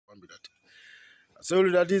So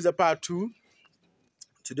that is a part 2.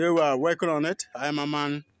 Today we are working on it. I am a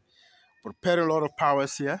man preparing a lot of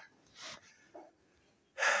powers here.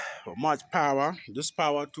 For much power. This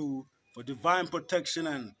power for divine protection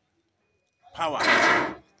and power.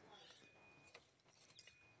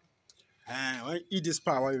 And when you eat this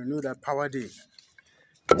power, you know that power day.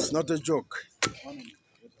 It's not a joke.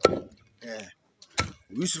 Yeah.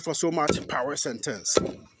 We use it for so much power sentence.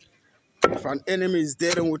 If an enemy is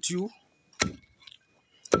dealing with you,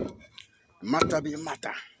 matter be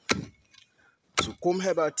matter. So come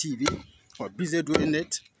here about TV. We're busy doing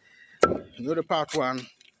it. You know the part 1.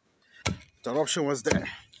 Interruption was there.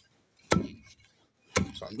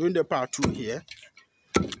 So I'm doing the part 2 here.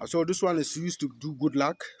 So this one is used to do good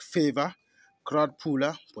luck, favor, crowd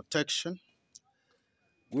puller, protection,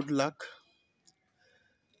 good luck.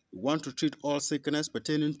 We want to treat all sickness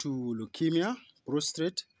pertaining to leukemia,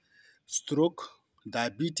 prostate, stroke,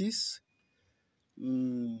 diabetes.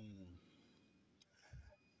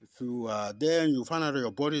 If you are there and you find out that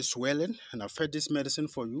your body is swelling, and I've fed this medicine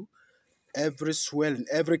for you, every swelling,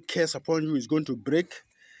 every curse upon you is going to break.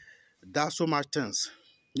 That's so much things.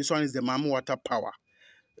 This one is the Mama Water power.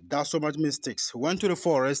 That's so much mistakes. We went to the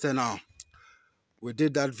forest and we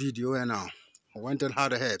did that video and we went and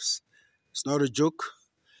had the herbs. It's not a joke.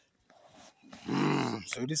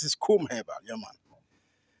 So this is comb herbal, yeah man.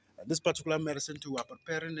 This particular medicine too, we're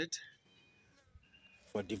preparing it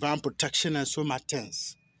for divine protection and so much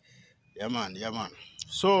things. Yeah man, yeah man.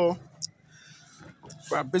 So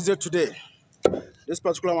we're busy today. This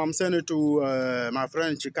particular one I'm sending it to my friend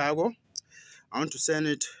in Chicago. I want to send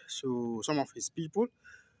it to some of his people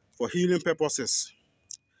for healing purposes.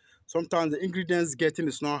 Sometimes the ingredients getting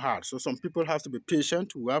is not hard. So some people have to be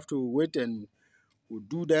patient. We have to wait and we'll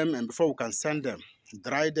do them, and before we can send them,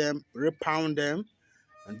 dry them, repound them,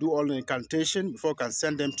 and do all the incantation before we can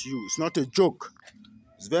send them to you. It's not a joke.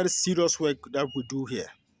 It's very serious work that we do here.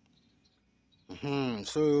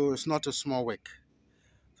 So it's not a small work.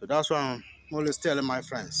 So that's why I'm always telling my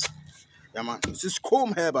friends. Yeah, man. This is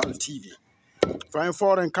Comb Herbal TV. If you're in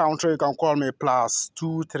foreign country, you can call me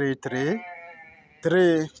 +233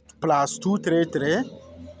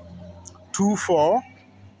 24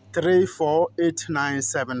 34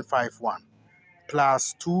 89751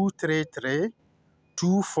 +233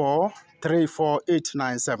 24 34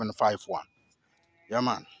 89751. Yeah,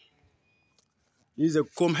 man. This is a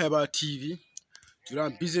Comb Herbal TV. Today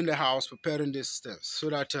I'm busy in the house preparing this stuff so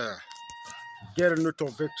that get a note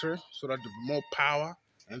of victory, so that there'll be more power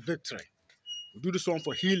and victory. We do this one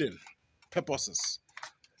for healing purposes,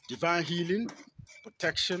 divine healing,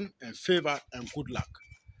 protection, and favor and good luck.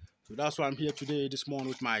 So that's why I'm here today, this morning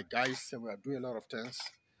with my guys, and we are doing a lot of things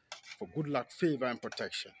for good luck, favor, and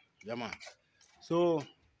protection. Yeah, man. So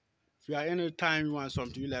if you are any time you want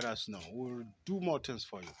something, you let us know. We'll do more things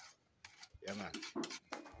for you. Yeah, man.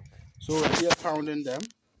 So we're here pounding them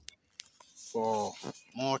for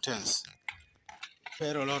more things.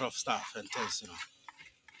 Prepare a lot of stuff and things, you know.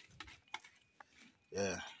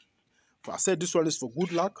 Yeah. I said this one is for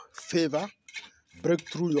good luck, favor,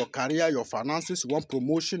 breakthrough your career, your finances. You want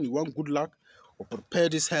promotion, you want good luck. We'll prepare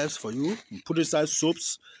these herbs for you. You put inside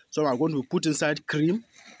soaps. Some are going to put inside cream.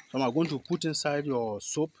 Some are going to put inside your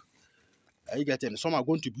soap. You get it? Some are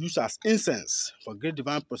going to be used as incense for great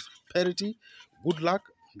divine prosperity, good luck,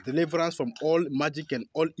 deliverance from all magic and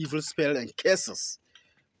all evil spell and curses.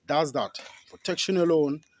 That's that. Protection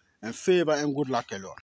alone and favor and good luck alone.